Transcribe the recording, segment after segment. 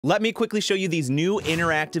Let me quickly show you these new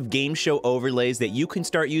interactive game show overlays that you can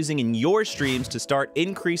start using in your streams to start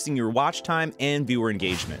increasing your watch time and viewer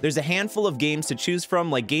engagement. There's a handful of games to choose from,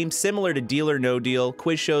 like games similar to Deal or No Deal,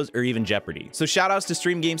 quiz shows, or even Jeopardy. So shoutouts to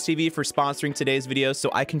StreamGamesTV for sponsoring today's video so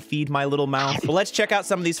I can feed my little mouth. But let's check out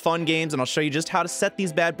some of these fun games and I'll show you just how to set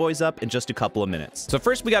these bad boys up in just a couple of minutes. So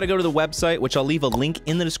first we gotta go to the website, which I'll leave a link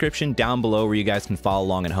in the description down below where you guys can follow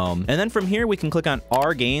along at home. And then from here we can click on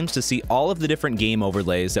Our Games to see all of the different game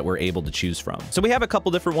overlays that we're able to choose from. So we have a couple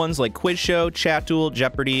different ones like Quiz Show, Chat Duel,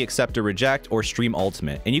 Jeopardy, Accept or Reject, or Stream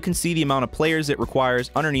Ultimate. And you can see the amount of players it requires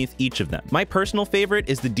underneath each of them. My personal favorite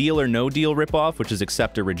is the Deal or No Deal ripoff, which is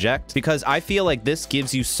Accept or Reject, because I feel like this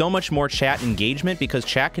gives you so much more chat engagement because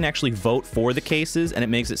chat can actually vote for the cases and it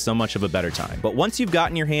makes it so much of a better time. But once you've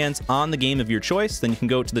gotten your hands on the game of your choice, then you can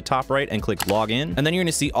go to the top right and click Log In. And then you're going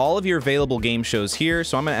to see all of your available game shows here.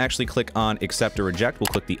 So I'm going to actually click on Accept or Reject. We'll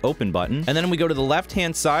click the Open button. And then we go to the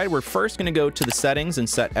left-hand side. We're first going to go to the settings and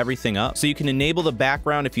set everything up. So you can enable the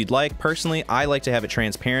background if you'd like. Personally, I like to have it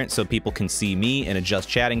transparent so people can see me in a just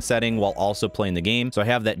chatting setting while also playing the game. So I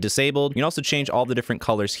have that disabled. You can also change all the different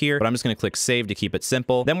colors here, but I'm just going to click Save to keep it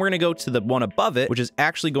simple. Then we're going to go to the one above it, which is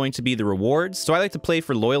actually going to be the rewards. So I like to play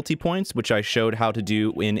for loyalty points, which I showed how to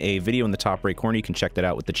do in a video in the top right corner. You can check that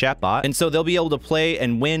out with the chat bot. And so they'll be able to play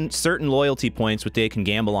and win certain loyalty points, which they can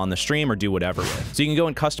gamble on the stream or do whatever with. So you can go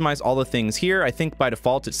and customize all the things here. I think by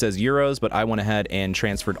default it says euros, but I went ahead and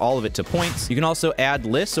transferred all of it to points. You can also add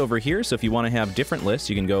lists over here. So if you want to have different lists,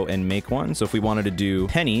 you can go and make one. So if we wanted to do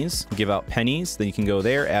pennies, give out pennies, then you can go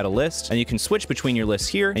there, add a list, and you can switch between your lists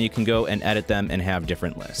here, and you can go and edit them and have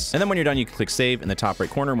different lists. And then when you're done, you can click Save in the top right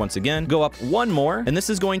corner once again. Go up one more, and this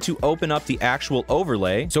is going to open up the actual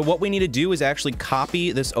overlay. So what we need to do is actually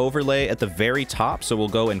copy this overlay at the very top. So we'll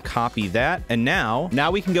go and copy that. And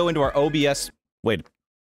now we can go into our OBS. Wait.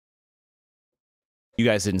 You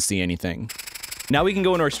guys didn't see anything. Now we can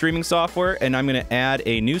go into our streaming software and I'm going to add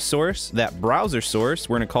a new source, that browser source.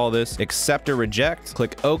 We're going to call this Accept or Reject.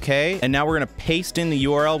 Click OK. And now we're going to paste in the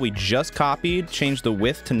URL we just copied, change the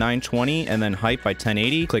width to 920 and then height by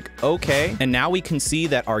 1080. Click OK. And now we can see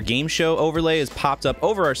that our game show overlay is popped up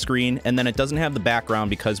over our screen and then it doesn't have the background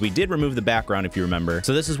because we did remove the background if you remember.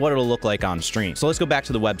 So this is what it'll look like on stream. So let's go back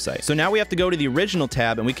to the website. So now we have to go to the original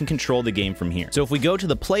tab and we can control the game from here. So if we go to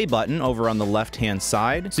the play button over on the left-hand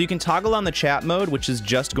side, so you can toggle on the chat mode, which is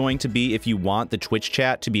just going to be if you want the Twitch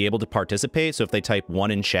chat to be able to participate. So if they type 1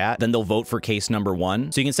 in chat, then they'll vote for case number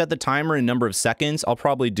 1. So you can set the timer in number of seconds. I'll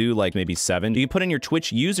probably do like maybe 7. You can put in your Twitch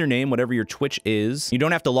username, whatever your Twitch is. You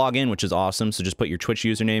don't have to log in, which is awesome. So just put your Twitch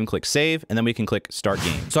username, click Save, and then we can click Start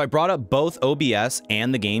Game. So I brought up both OBS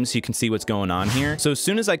and the game so you can see what's going on here. So as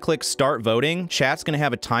soon as I click Start Voting, chat's going to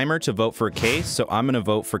have a timer to vote for a case. So I'm going to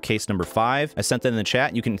vote for case number 5. I sent that in the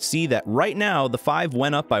chat. You can see that right now the 5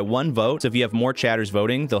 went up by 1 vote. So if you have more chatters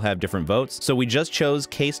voting, they'll have different votes. So we just chose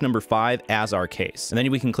case number 5 as our case. And then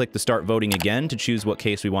we can click the Start Voting again to choose what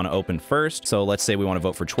case we want to open first. So let's say we want to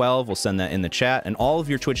vote for 12. We'll send that in the chat and all of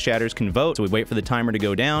your Twitch chatters can vote. So we wait for the timer to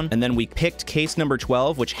go down and then we picked case number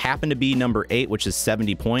 12, which happened to be number 8, which is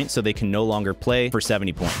 70 points. So they can no longer play for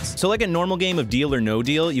 70 points. So like a normal game of Deal or No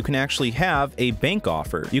Deal, you can actually have a bank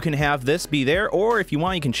offer. You can have this be there, or if you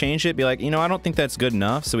want, you can change it. Be like, you know, I don't think that's good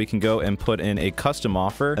enough. So we can go and put in a custom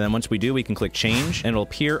offer. And then once we do, we can click change and it'll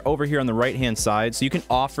appear over here on the right hand side. So you can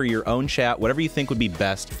offer your own chat, whatever you think would be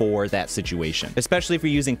best for that situation, especially if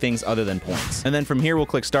you're using things other than points. And then from here, we'll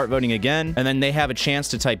click Start Voting again. And then they have a chance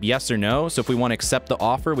to type yes or no. So if we want to accept the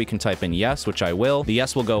offer, we can type in yes, which I will. The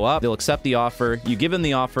yes will go up. They'll accept the offer. You give them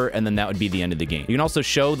the offer, and then that would be the end of the game. You can also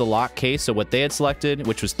show the lock case. So what they had selected,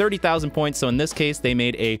 which was 30,000 points. So in this case, they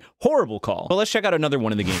made a horrible call. But let's check out another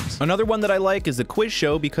one of the games. Another one that I like is the Quiz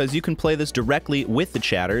Show because you can play this directly with the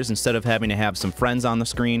chatters instead of having to have some friends on the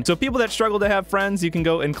screen. So people that struggle to have friends, you can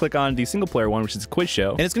go and click on the single player one, which is Quiz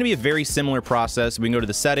Show. And it's going to be a very similar process. We can go to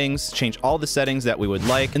the settings, change all the settings that we would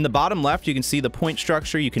like. In the bottom left, you can see the point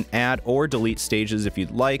structure. You can add or delete stages if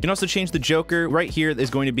you'd like. You can also change the Joker. Right here is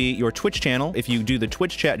going to be your Twitch channel. If you do the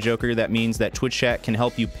Twitch chat Joker, that means that Twitch chat can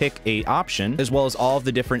help you pick a option, as well as all of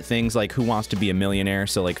the different things like Who Wants to Be a Millionaire.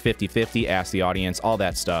 So like 50-50, ask the audience, all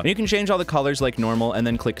that stuff. And you can change all the colors like normal and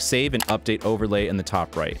then click Save and Update Overlay in the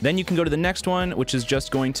top right. Then you can go to the next next one, which is just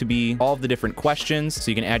going to be all of the different questions. So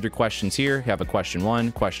you can add your questions here. You have a question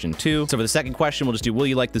 1, question 2. So for the second question, we'll just do, will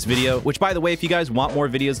you like this video? Which, by the way, if you guys want more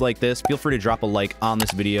videos like this, feel free to drop a like on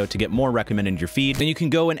this video to get more recommended in your feed. Then you can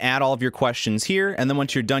go and add all of your questions here. And then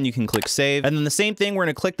once you're done, you can click save. And then the same thing, we're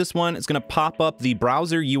going to click this one. It's going to pop up the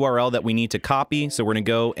browser URL that we need to copy. So we're going to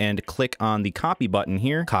go and click on the copy button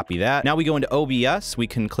here, copy that. Now we go into OBS. We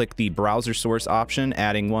can click the browser source option,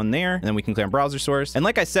 adding one there. And then we can click on browser source. And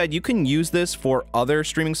like I said, you can use this for other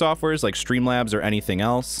streaming softwares like Streamlabs or anything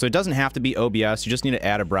else. So it doesn't have to be OBS. You just need to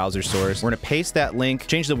add a browser source. We're going to paste that link,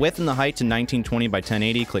 change the width and the height to 1920 by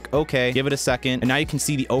 1080, click OK, give it a second. And now you can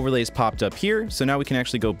see the overlays popped up here. So now we can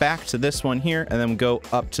actually go back to this one here and then go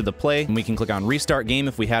up to the play, and we can click on restart game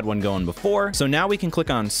if we had one going before. So now we can click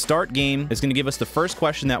on start game. It's going to give us the first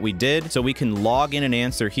question that we did. So we can log in and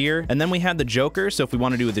answer here. And then we have the Joker. So if we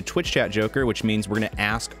want to do the Twitch chat Joker, which means we're going to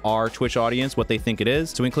ask our Twitch audience what they think it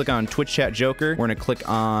is. So we can click on Twitch chat Joker. We're going to click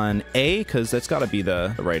on A because that's got to be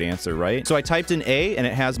the right answer, right? So I typed in A and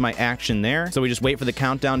it has my action there. So we just wait for the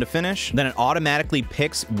countdown to finish. Then it automatically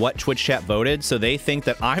picks what Twitch chat voted. So they think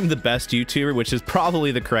that I'm the best YouTuber, which is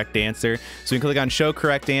probably the correct answer. So we can click on show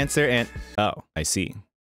correct answer and, oh, I see.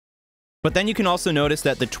 But then you can also notice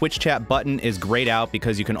that the Twitch chat button is grayed out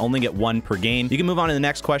because you can only get one per game. You can move on to the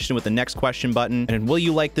next question with the next question button. And will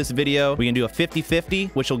you like this video? We can do a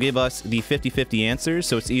 50-50, which will give us the 50-50 answers.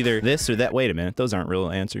 So it's either this or that. Wait a minute, those aren't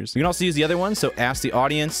real answers. You can also use the other one. So ask the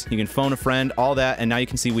audience, you can phone a friend, all that. And now you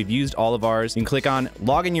can see we've used all of ours. You can click on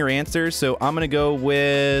log in your answers. So I'm gonna go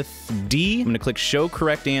with D. I'm gonna click show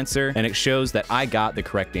correct answer, and it shows that I got the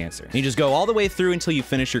correct answer. And you just go all the way through until you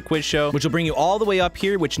finish your quiz show, which will bring you all the way up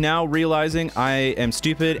here, which now realizing I am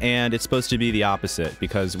stupid and it's supposed to be the opposite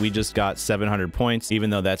because we just got 700 points, even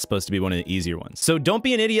though that's supposed to be one of the easier ones. So don't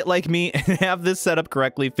be an idiot like me and have this set up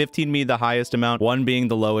correctly. 15 being the highest amount, 1 being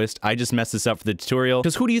the lowest. I just messed this up for the tutorial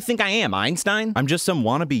because who do you think I am, Einstein? I'm just some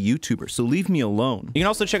wannabe YouTuber, so leave me alone. You can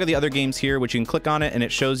also check out the other games here, which you can click on it and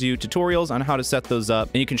it shows you tutorials on how to set those up.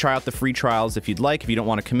 And you can try out the free trials if you'd like, if you don't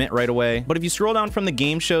want to commit right away. But if you scroll down from the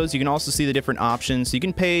game shows, you can also see the different options. So you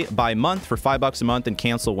can pay by month for $5 a month and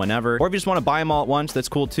cancel whenever. Or if you just want to buy them all at once, that's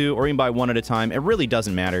cool too, or you can buy one at a time. It really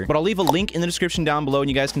doesn't matter. But I'll leave a link in the description down below and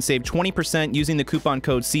you guys can save 20% using the coupon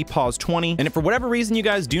code CPAUSE20. And if for whatever reason you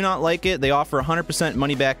guys do not like it, they offer 100%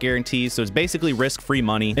 money back guarantees, so it's basically risk-free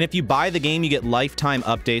money. And if you buy the game, you get lifetime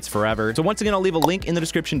updates forever. So once again, I'll leave a link in the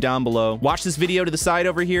description down below. Watch this video to the side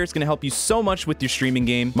over here. It's going to help you so much with your streaming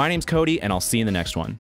game. My name's Cody, and I'll see you in the next one.